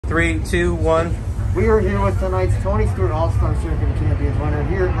3, 2, 1. We are here with tonight's Tony Stewart All-Star Circuit Champions winner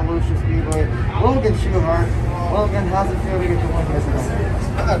here at Volusia Speedway, Logan Schuchart. Logan, how's it feel to get the win here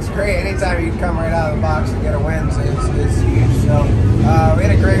tonight? Oh, it's great. Anytime you come right out of the box and get a win is huge. So we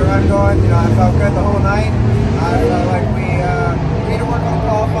had a great run going. You know, I felt good the whole night. I felt like we need to work on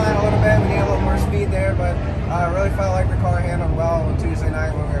qualifying a little bit. We need a little more speed there, but I really felt like the car handled well on Tuesday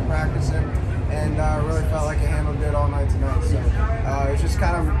night when we were practicing, and really felt like it handled good all night tonight. So it was just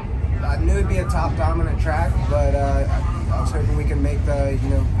kind of, I knew it'd be a top dominant track, but I was hoping we can make the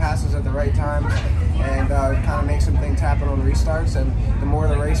passes at the right time and kind of make some things happen on restarts. And the more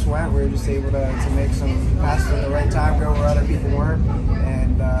the race went, we were just able to make some passes at the right time, go where other people weren't,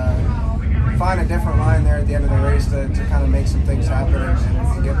 and find a different line there at the end of the race to kind of make some things happen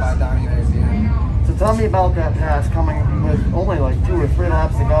and get by Donnie there at the end. So tell me about that pass coming with only like 2 or 3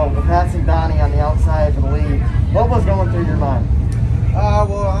 laps to go, but passing Donnie on the outside for the lead. What was going through your mind?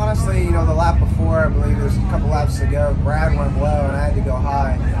 Well, honestly, the lap before, I believe there's a couple laps to go, Brad went low and I had to go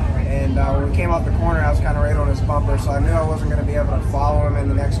high. And when we came off the corner, I was kind of right on his bumper, so I knew I wasn't going to be able to follow him in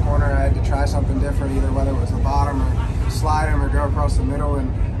the next corner. I had to try something different, either whether it was the bottom or slide him or go across the middle.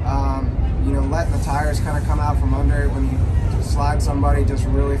 And, letting the tires kind of come out from under when you slide somebody just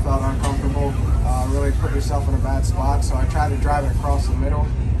really felt uncomfortable, really put yourself in a bad spot. So I tried to drive it across the middle,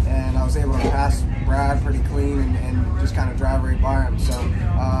 and I was able to pass Brad pretty clean and just kind of drive right by him. So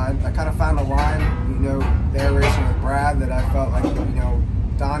I kind of found a line, there racing with Brad that I felt like,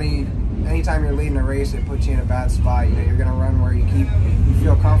 Donnie, anytime you're leading a race, it puts you in a bad spot. You're going to run where you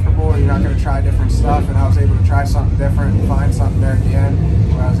feel comfortable, and you're not going to try different stuff. And I was able to try something different and find something there at the end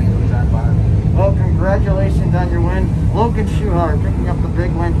where I was able to drive by him. Well, congratulations on your win. Logan Schuchart picking up the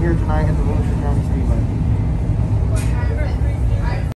big win here tonight at the Volusia County Speedway.